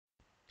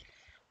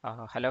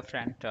Hello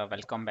friend,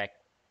 welcome back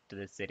to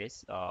this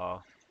series. I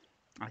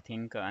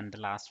think in the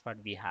last part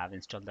we have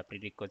installed the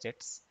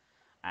prerequisites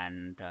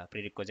and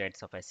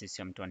prerequisites of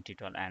SCCM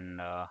 2012 and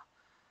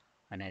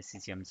an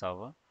SCCM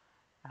server,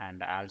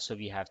 and also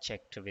we have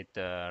checked with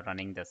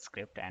running the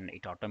script, and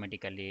it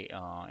automatically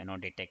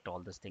detect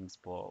all these things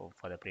for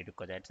the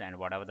prerequisites, and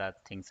whatever the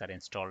things are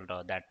installed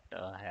that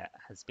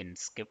has been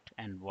skipped,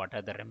 and what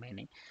are the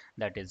remaining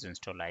that is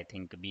installed. I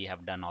think we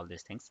have done all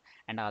these things,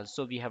 and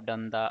also we have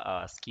done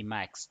the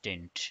schema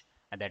extent.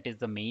 And that is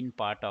the main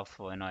part of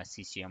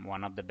SCCM,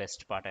 one of the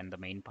best part and the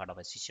main part of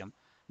SCCM.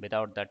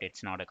 Without that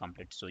it's not a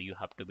complete, so you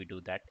have to be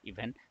do that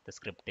even the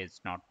script is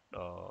not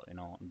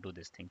do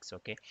these things.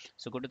 Okay,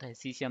 so go to the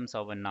SCCM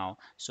server now.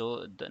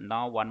 So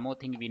now one more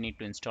thing we need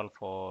to install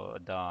for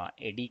the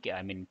ADK,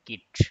 I mean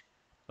kit.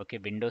 Okay,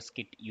 Windows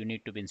kit you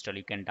need to be installed.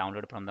 You can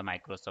download from the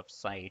Microsoft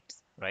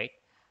sites, right?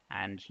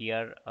 And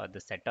here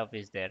the setup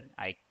is there.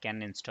 I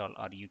can install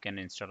or you can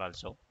install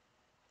also.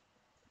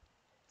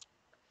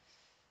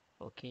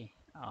 Okay,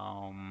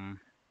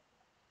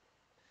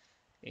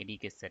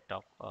 ADK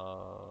setup,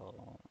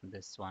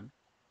 this one.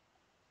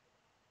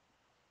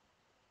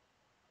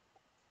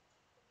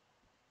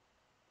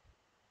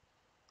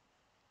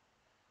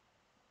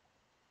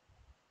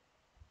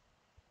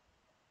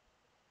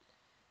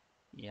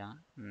 Yeah,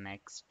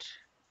 next.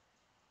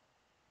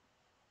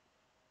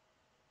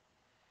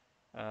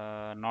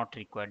 Not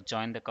required.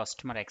 Join the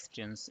customer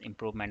experience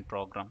improvement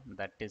program.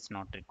 That is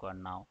not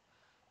required now.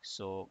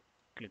 So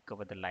click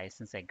over the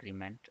license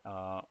agreement.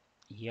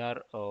 Here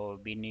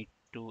we need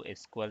to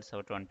SQL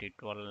Server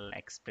 2012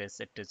 Express.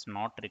 It is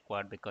not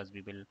required because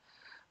we will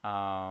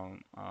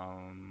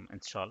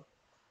install.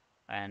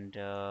 And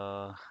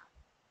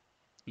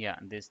yeah,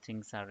 these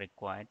things are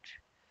required.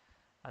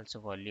 Also,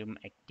 volume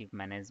active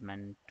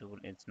management tool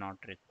is not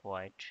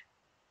required.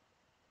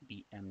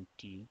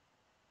 BMT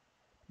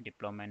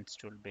deployments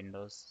tool,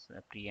 Windows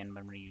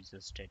pre-environment user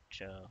state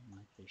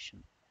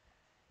migration.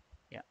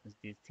 Yeah,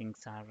 these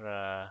things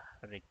are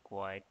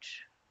required.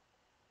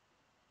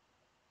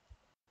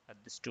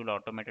 This tool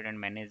automated and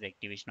manage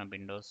activation of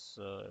Windows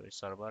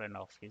Server and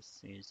Office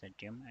use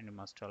ATM, and you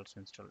must also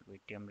install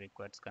VTM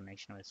requires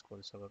connection with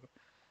SQL Server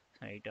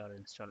 8 are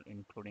installed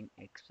including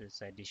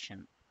Express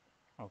Edition.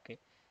 Okay,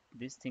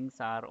 these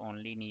things are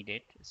only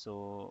needed.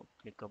 So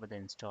click over the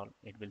install.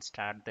 It will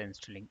start the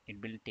installing.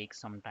 It will take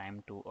some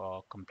time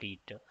to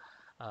complete.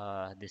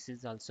 This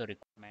is also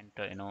requirement,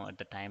 at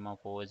the time of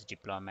OS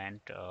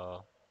deployment.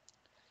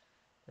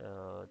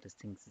 This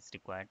things is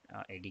required.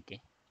 ADK.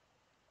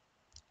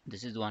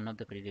 This is one of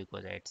the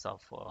prerequisites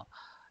of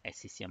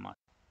SCCM.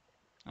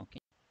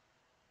 Okay,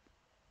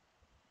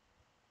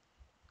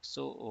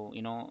 so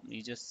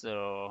you just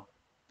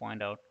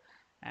point out,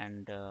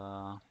 and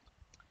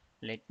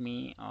let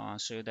me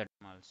show you that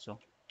also,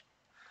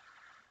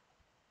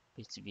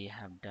 which we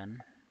have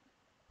done.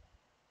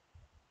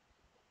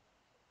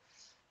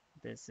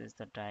 This is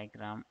the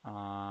diagram,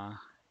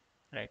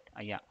 right?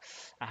 Yeah,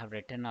 I have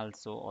written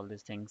also all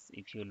these things.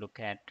 If you look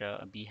at,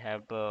 we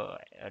have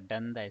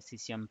done the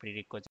SCCM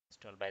prerequisite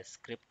install by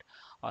script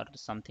or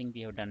something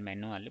we have done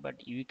manually,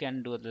 but you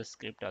can do the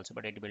script also,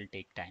 but it will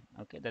take time.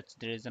 Okay, that's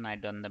the reason I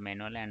done the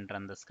manual and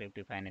run the script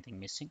if anything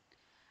missing,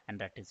 and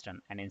that is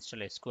done, and install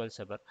SQL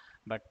Server.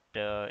 But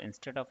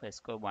instead of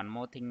SQL, one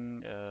more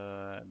thing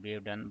we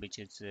have done, which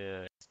is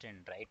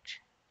extend, right?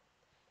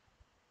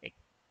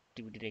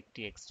 Active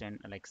Directory extend,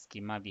 like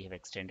schema we have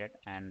extended,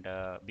 and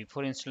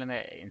before installing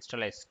the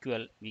install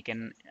SQL, we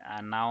can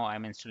now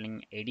I'm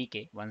installing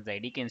ADK. Once the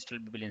ADK install,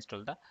 we will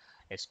install the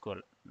SQL.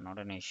 Not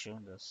an issue.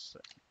 Just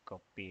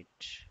copy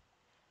it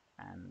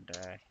and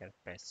here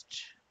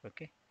paste.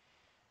 Okay,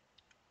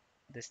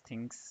 these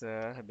things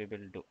we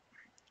will do.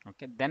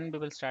 Okay, then we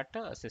will start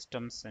a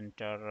system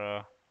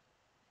center,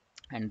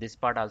 and this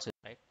part also,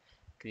 right?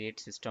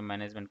 Create system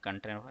management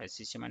container of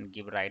SCCM and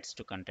give rights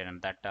to container.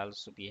 That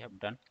also we have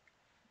done.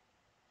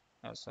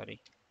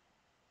 Sorry,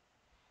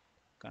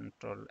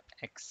 Control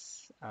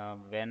X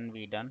when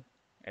we done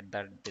at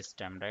that this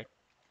time, right?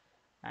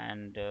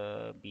 And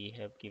we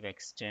have give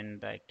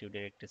extend the Active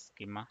Directory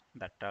schema.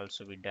 That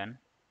also we done.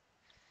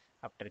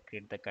 After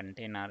create the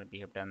container, we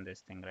have done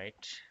this thing,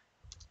 right?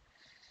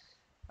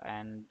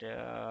 And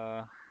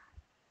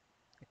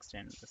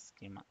extend the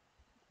schema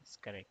is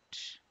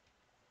correct.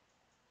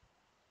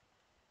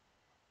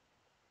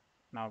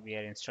 Now we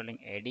are installing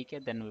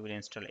ADK, then we will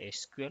install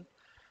SQL.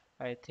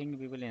 I think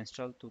we will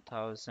install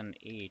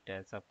 2008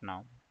 as of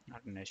now,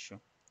 not an issue.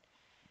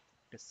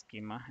 The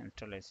schema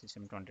install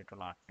SCCM 22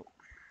 R2.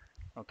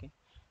 Okay,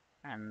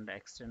 and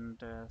extend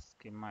the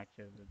schema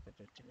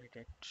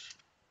deleted.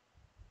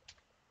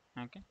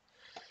 Okay,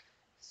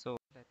 so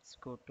let's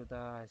go to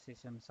the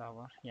SCCM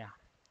server. Yeah,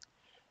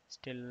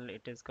 still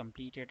it is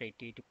completed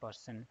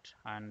 80%,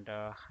 and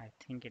I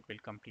think it will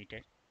complete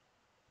it.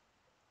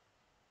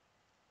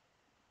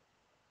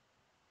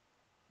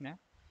 Yeah,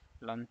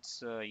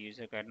 launch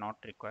user guide not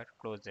required,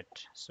 close it.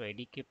 So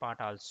ADK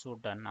part also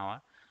done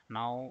now.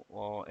 Now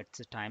it's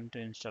a time to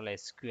install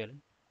SQL.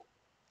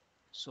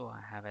 So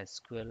I have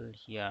SQL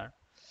here.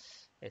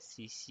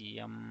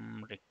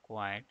 SCCM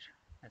required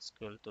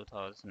SQL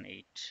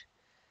 2008.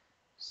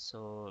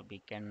 So we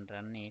can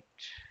run it.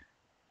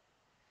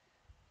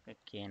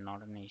 Okay,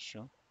 not an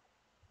issue.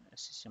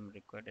 SCCM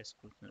required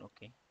SQL.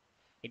 Okay,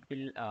 it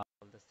will all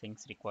the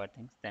things required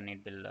things. Then it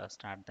will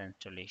start the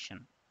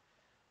installation.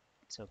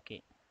 It's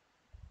okay.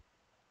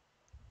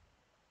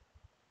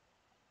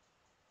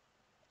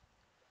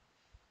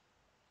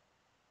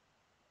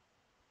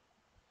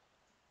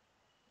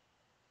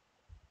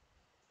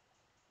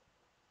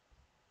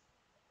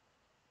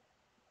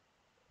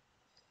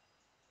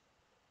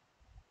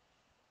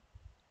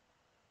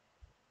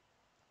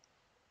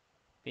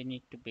 We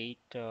need to wait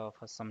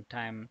for some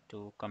time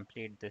to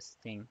complete this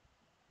thing,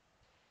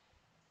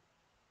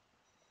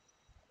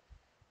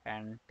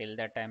 and till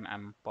that time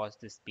I'm pause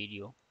this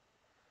video.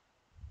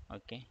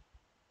 Okay,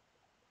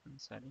 I'm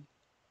sorry,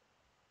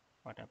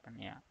 what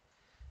happened? Yeah,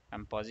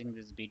 I'm pausing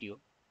this video.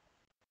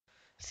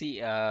 See,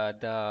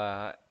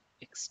 the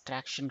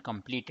extraction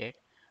completed.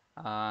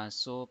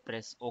 So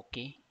press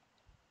OK.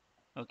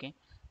 Okay,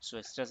 so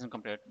extraction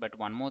complete. But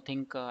one more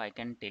thing I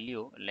can tell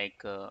you,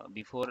 like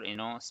before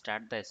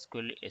start the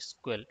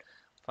SQL,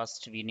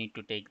 first we need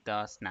to take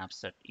the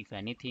snapshot. If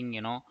anything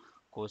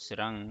goes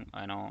wrong,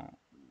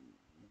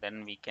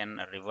 then we can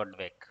revert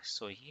back.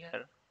 So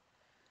here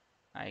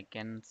I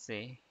can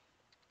say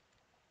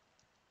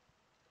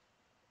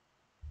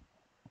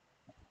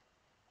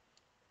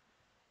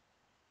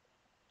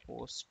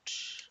post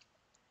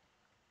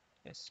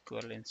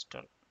SQL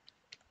installation.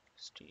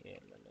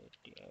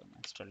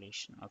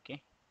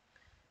 Okay,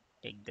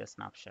 take the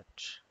snapshot.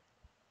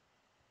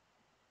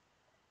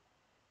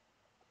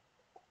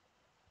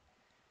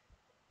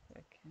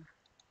 Okay,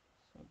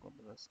 so go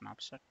to the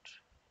snapshot.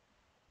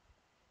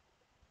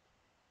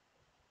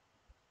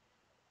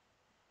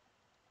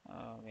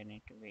 We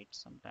need to wait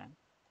some time.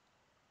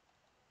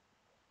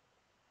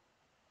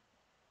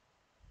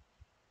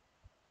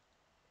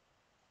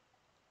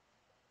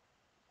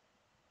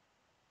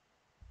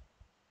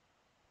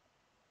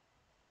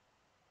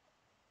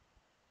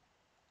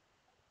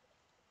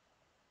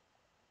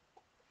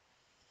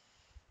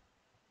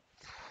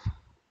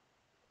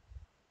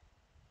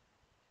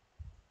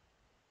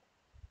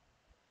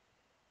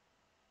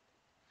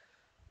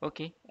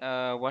 Okay,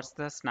 what's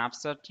the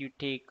snapshot you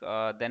take?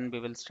 Then we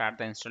will start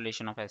the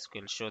installation of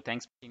SQL. So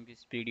thanks for watching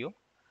this video,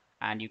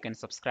 and you can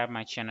subscribe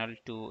my channel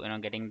to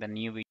getting the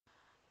new video,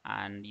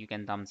 and you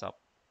can thumbs up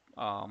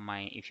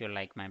my if you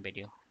like my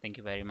video. Thank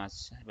you very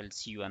much. We'll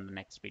see you on the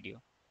next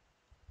video.